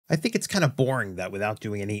I think it's kind of boring that without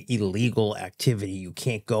doing any illegal activity, you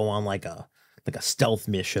can't go on like a stealth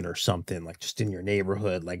mission or something, like just in your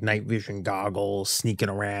neighborhood, like night vision goggles, sneaking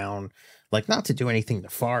around, like not to do anything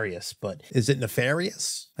nefarious, but is it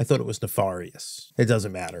nefarious? I thought it was nefarious. It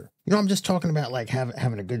doesn't matter. You know, I'm just talking about like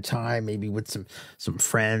having a good time, maybe with some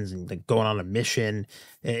friends and like going on a mission.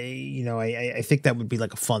 You know, I think that would be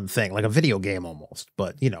like a fun thing, like a video game almost,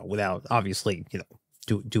 but you know, without obviously, you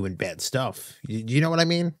know, doing bad stuff. Do you know what I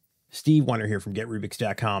mean? Steve Weiner here from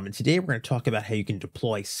GetRubix.com, and today we're going to talk about how you can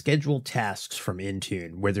deploy scheduled tasks from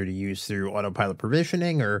Intune, whether to use through autopilot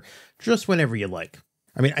provisioning or just whenever you like.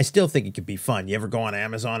 I mean, I still think it could be fun. You ever go on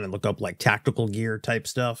Amazon and look up like tactical gear type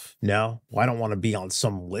stuff? No? Well, I don't want to be on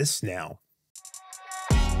some list now.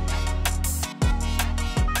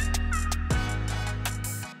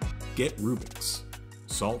 GetRubix,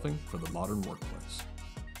 solving for the modern workplace.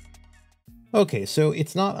 Okay, so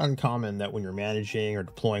it's not uncommon that when you're managing or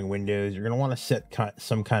deploying Windows, you're going to want to set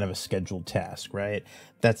some kind of a scheduled task, right?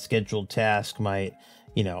 That scheduled task might,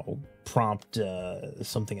 you know, prompt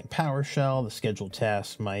something in PowerShell. The scheduled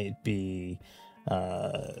task might be,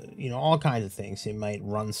 you know, all kinds of things. It might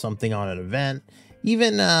run something on an event.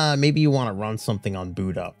 Even maybe you want to run something on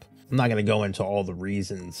boot up. I'm not going to go into all the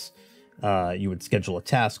reasons you would schedule a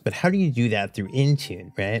task, but how do you do that through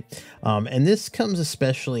Intune, right? And this comes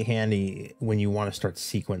especially handy when you want to start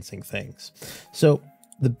sequencing things. So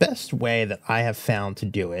the best way that I have found to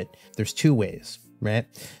do it, there's two ways, right?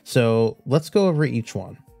 So let's go over each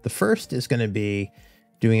one. The first is going to be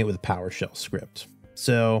doing it with a PowerShell script.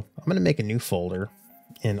 So I'm going to make a new folder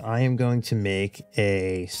and I am going to make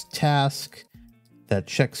a task that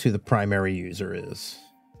checks who the primary user is.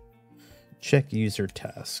 Check user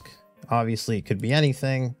task. Obviously, it could be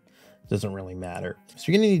anything. Doesn't really matter.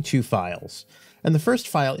 So you're going to need two files. And the first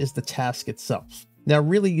file is the task itself. Now, a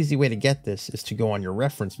really easy way to get this is to go on your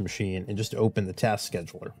reference machine and just open the task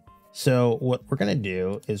scheduler. So what we're going to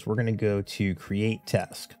do is we're going to go to create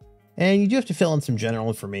task. And you do have to fill in some general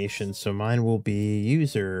information. So mine will be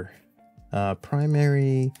user,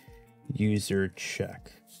 primary user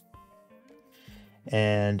check.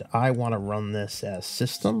 And I want to run this as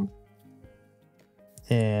system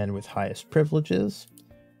and with highest privileges.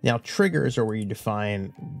 Now triggers are where you define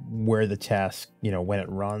where the task, you know, when it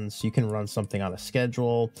runs. You can run something on a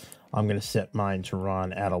schedule. I'm going to set mine to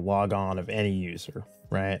run at a logon of any user,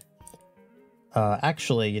 right?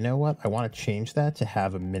 Actually, you know what? I want to change that to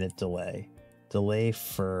have a minute delay. Delay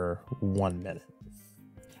for 1 minute.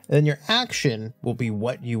 And then your action will be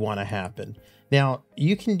what you want to happen. Now,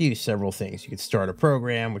 you can do several things. You could start a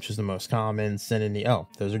program, which is the most common, send in the, oh,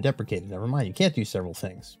 those are deprecated. Never mind. You can't do several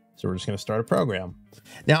things. So we're just going to start a program.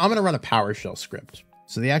 Now, I'm going to run a PowerShell script.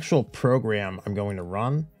 So the actual program I'm going to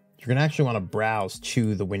run, you're going to actually want to browse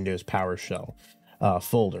to the Windows PowerShell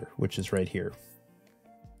folder, which is right here.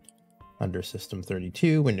 Under System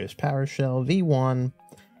 32, Windows PowerShell V1,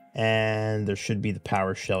 and there should be the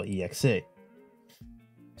PowerShell exe.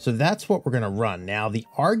 So that's what we're going to run. Now, the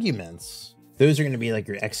arguments, those are going to be like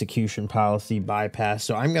your execution policy, bypass.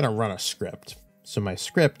 So I'm going to run a script. So my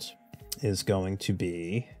script is going to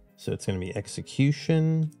be, so it's going to be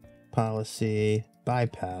execution policy,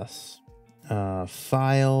 bypass,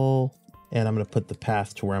 file, and I'm going to put the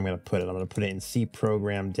path to where I'm going to put it. I'm going to put it in C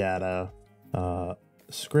program data,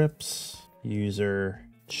 scripts, user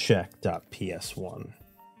check.ps1.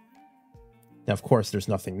 Now, of course, there's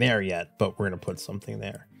nothing there yet, but we're going to put something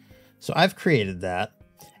there. So I've created that.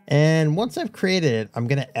 And once I've created it, I'm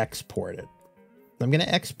going to export it. I'm going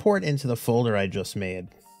to export into the folder I just made.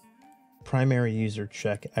 Primary user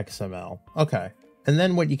check XML. Okay. And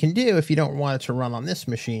then what you can do, if you don't want it to run on this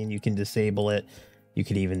machine, you can disable it. You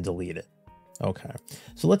could even delete it. Okay.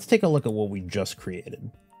 So let's take a look at what we just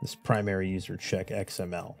created. This primary user check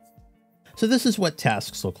XML. So this is what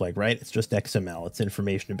tasks look like, right? It's just XML. It's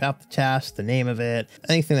information about the task, the name of it,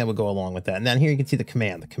 anything that would go along with that. And then here you can see the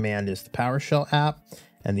command. The command is the PowerShell app,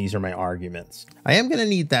 and these are my arguments. I am going to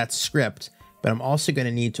need that script, but I'm also going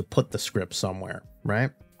to need to put the script somewhere, right?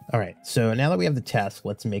 All right, so now that we have the task,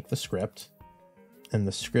 let's make the script. And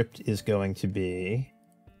the script is going to be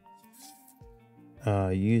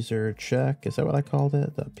user check. Is that what I called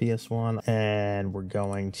it? The PS1. And we're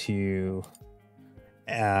going to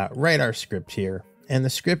write our script here. And the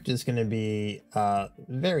script is going to be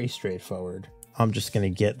very straightforward. I'm just going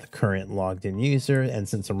to get the current logged in user. And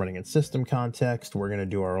since I'm running in system context, we're going to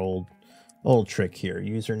do our old trick here.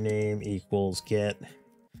 Username equals get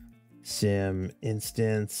sim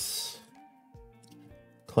instance,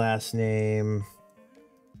 class name,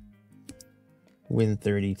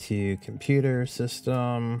 Win32 computer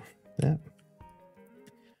system. Yeah.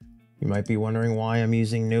 You might be wondering why I'm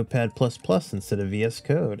using Notepad++ instead of VS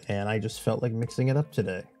Code, and I just felt like mixing it up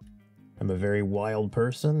today. I'm a very wild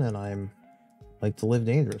person, and I like to live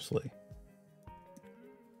dangerously.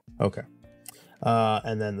 Okay.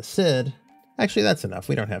 And then the SID, actually that's enough.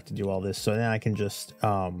 We don't have to do all this. So now I can just,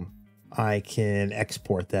 I can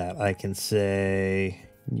export that. I can say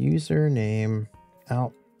username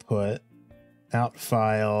output out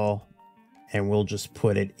file, and we'll just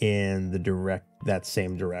put it in the that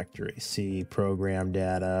same directory. C program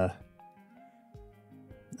data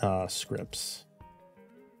scripts,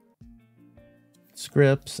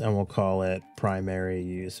 and we'll call it primary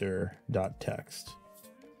user.text.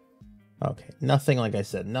 Okay, nothing, like I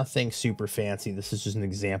said, nothing super fancy. This is just an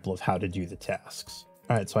example of how to do the tasks.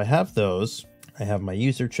 All right, so I have those. I have my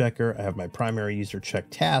user checker. I have my primary user check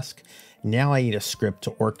task. Now I need a script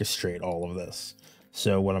to orchestrate all of this.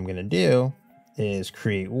 So what I'm going to do is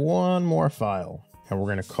create one more file, and we're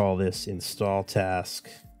going to call this install task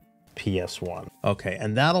PS1. Okay,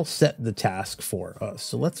 and that'll set the task for us.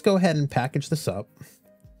 So let's go ahead and package this up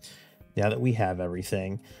now that we have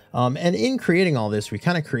everything. And in creating all this, we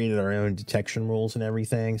kind of created our own detection rules and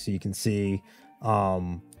everything. So you can see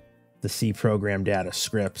the C program data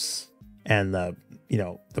scripts, and the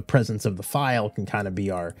presence of the file can kind of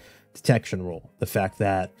be our detection rule. The fact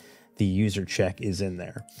that the user check is in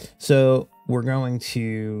there. So we're going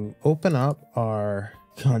to open up our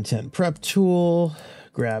content prep tool,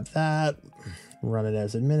 grab that, run it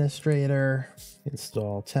as administrator.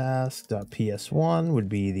 Install task.ps1 would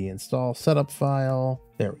be the install setup file.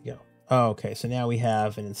 There we go. Okay, so now we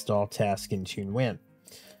have an install task Intune win.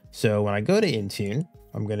 So when I go to Intune,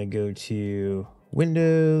 I'm going to go to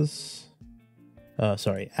Windows,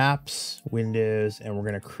 apps, Windows, and we're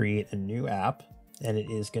going to create a new app. And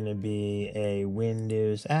it is going to be a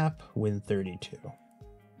Windows app, Win32.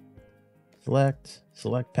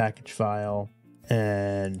 Select package file,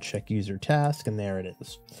 and check user task, and there it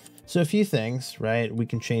is. So a few things, right? We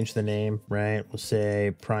can change the name, right? We'll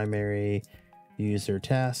say primary user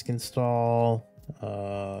task install,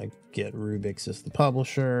 GetRubix is the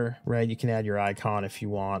publisher, right? You can add your icon if you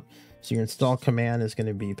want. So your install command is going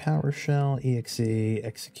to be PowerShell, exe,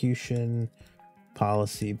 execution,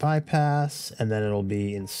 policy bypass, and then it'll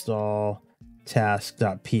be install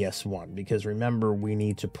task.ps1, because remember, we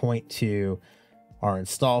need to point to our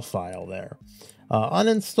install file there.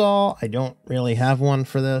 Uninstall, I don't really have one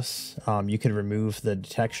for this. You can remove the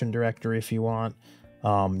detection directory if you want.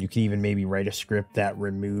 You can even maybe write a script that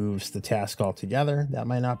removes the task altogether. That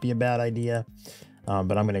might not be a bad idea,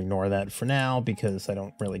 but I'm going to ignore that for now because I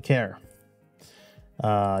don't really care.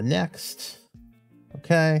 Next.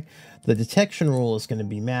 Okay. The detection rule is going to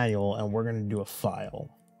be manual, and we're going to do a file.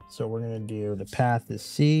 So we're going to do, the path is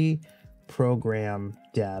C program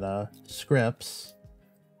data scripts.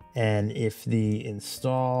 And if the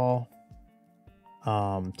install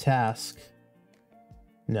task,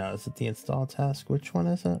 no, is it the install task? Which one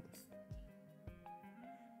is it?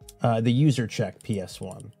 The user check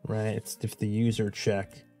PS1, right? It's if the user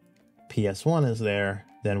check PS1 is there,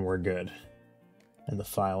 then we're good. And the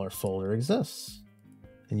file or folder exists.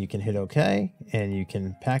 And you can hit OK, and you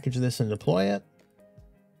can package this and deploy it.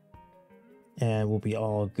 And we'll be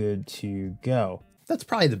all good to go. That's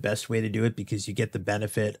probably the best way to do it, because you get the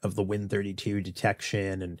benefit of the Win32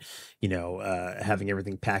 detection and, having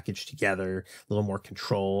everything packaged together, a little more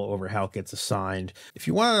control over how it gets assigned. If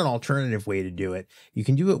you want an alternative way to do it, you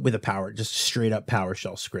can do it with just straight up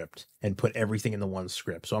PowerShell script and put everything in the one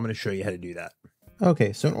script. So I'm going to show you how to do that.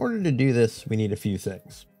 Okay, so in order to do this, we need a few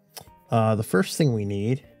things. The first thing we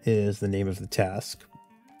need is the name of the task,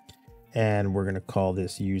 and we're going to call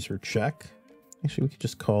this user check. Actually, we could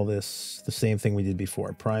just call this the same thing we did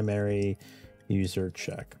before, primary user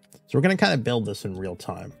check. So we're going to kind of build this in real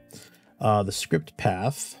time. The script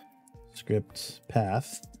path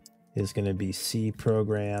is going to be C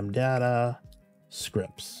program data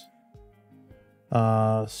scripts.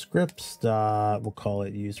 Scripts dot, we'll call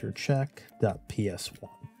it user check dot ps1.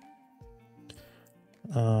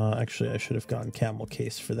 Actually, I should have gone camel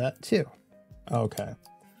case for that too. Okay.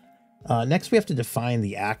 Next, we have to define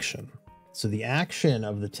the action. So the action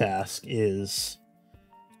of the task is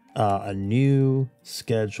a new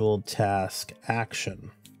scheduled task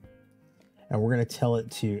action. And we're going to tell it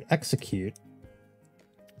to execute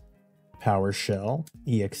PowerShell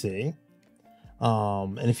exe.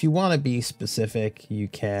 And if you want to be specific, you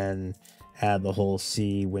can add the whole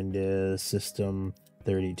C Windows System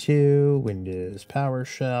 32, Windows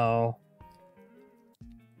PowerShell,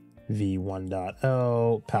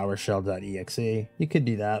 v1.0, PowerShell.exe. You could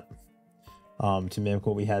do that to mimic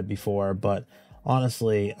what we had before, but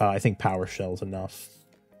honestly, I think PowerShell is enough.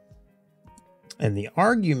 And the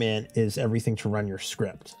argument is everything to run your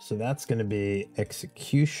script. So that's going to be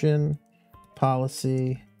execution,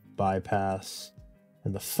 policy, bypass,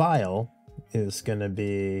 and the file is going to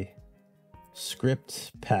be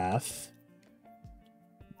script path.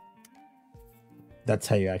 That's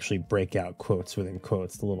how you actually break out quotes within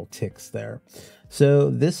quotes, the little ticks there. So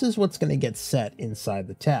this is what's going to get set inside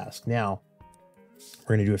the task. Now,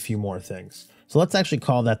 we're going to do a few more things. So let's actually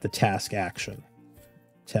call that the task action.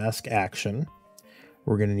 Task action.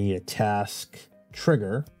 We're going to need a task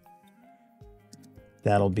trigger.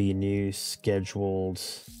 That'll be new scheduled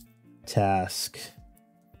task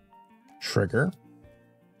trigger.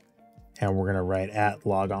 And we're going to write at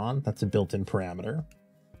logon. That's a built-in parameter.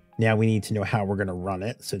 Now we need to know how we're going to run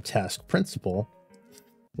it. So task principal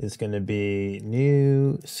is going to be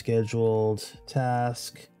new scheduled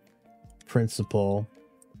task principal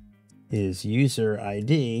is user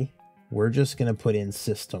ID. We're just going to put in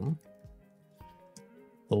system.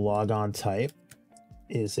 The logon type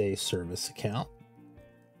is a service account.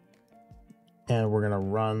 And we're going to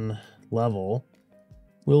run level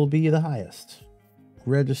will be the highest.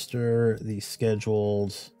 Register the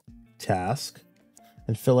scheduled task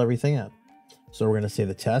and fill everything in. So we're going to say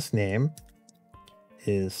the task name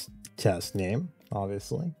is task name,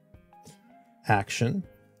 obviously. Action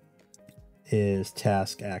is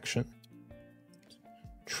task action.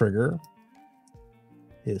 Trigger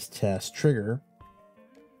is task trigger.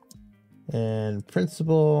 And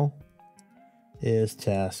principal is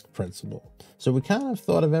task principal. So we kind of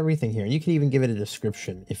thought of everything here. You can even give it a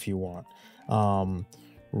description if you want.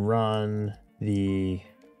 Run the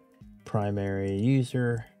primary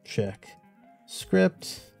user check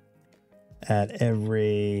script at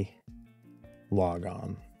every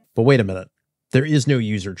logon. But wait a minute. There is no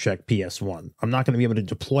user check PS1. I'm not going to be able to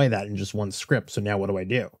deploy that in just one script. So now what do I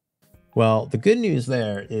do? Well, the good news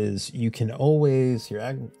there is you can always, here,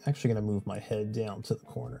 I'm actually going to move my head down to the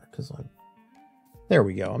corner because there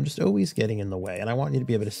we go. I'm just always getting in the way and I want you to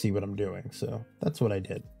be able to see what I'm doing. So that's what I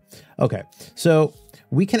did. Okay, so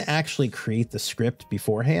we can actually create the script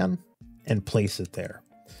beforehand and place it there.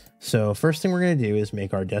 So first thing we're going to do is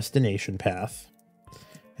make our destination path,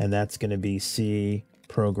 and that's going to be C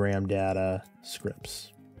program data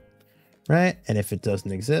scripts, right? And if it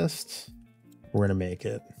doesn't exist, we're going to make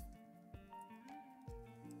it.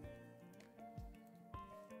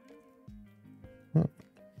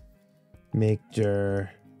 Make dir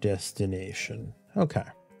destination. Okay.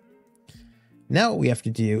 Now what we have to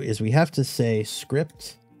do is we have to say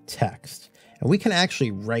script text, and we can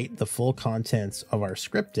actually write the full contents of our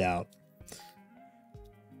script out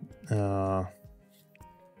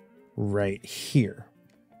right here.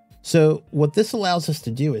 So what this allows us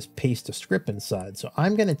to do is paste a script inside. So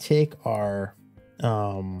I'm going to take our,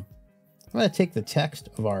 I'm going to take the text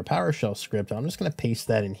of our PowerShell script. And I'm just going to paste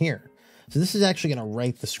that in here. So this is actually going to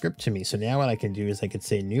write the script to me. So now what I can do is I could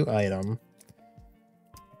say new item.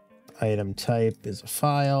 Item type is a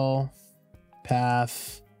file.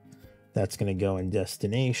 Path. That's going to go in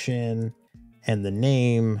destination. And the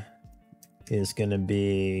name is going to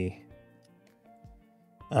be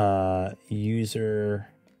user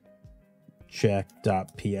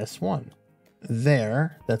check.ps1.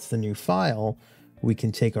 There, that's the new file. We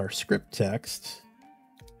can take our script text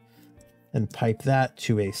and pipe that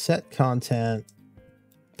to a set content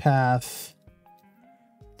path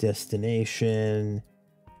destination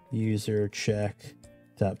user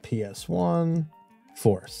check.ps1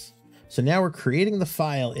 force. So now we're creating the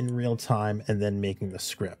file in real time and then making the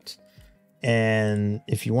script. And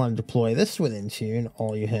if you want to deploy this with Intune,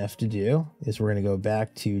 all you have to do is we're going to go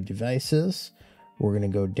back to devices. We're going to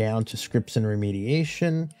go down to scripts and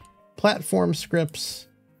remediation, platform scripts,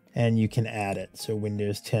 and you can add it. So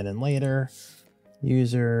Windows 10 and later,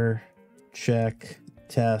 user check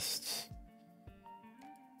test.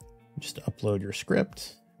 Just upload your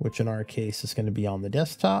script, which in our case is going to be on the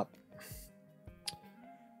desktop.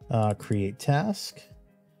 Create task.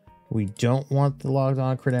 We don't want the logged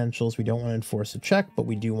on credentials. We don't want to enforce a check, but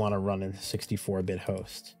we do want to run in 64-bit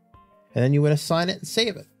host. And then you would assign it and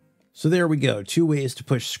save it. So there we go. 2 ways to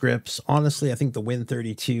push scripts. Honestly, I think the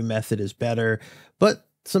Win32 method is better, but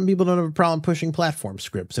some people don't have a problem pushing platform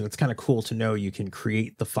scripts. And it's kind of cool to know you can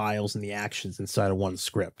create the files and the actions inside of one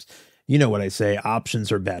script. You know what I say,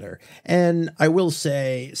 options are better. And I will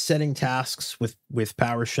say setting tasks with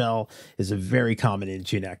PowerShell is a very common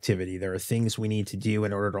Intune activity. There are things we need to do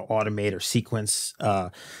in order to automate or sequence,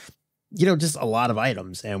 just a lot of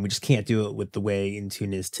items, and we just can't do it with the way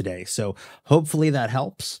Intune is today. So hopefully that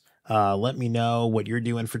helps. Let me know what you're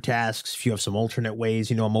doing for tasks. If you have some alternate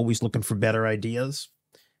ways, I'm always looking for better ideas,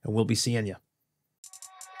 and we'll be seeing you.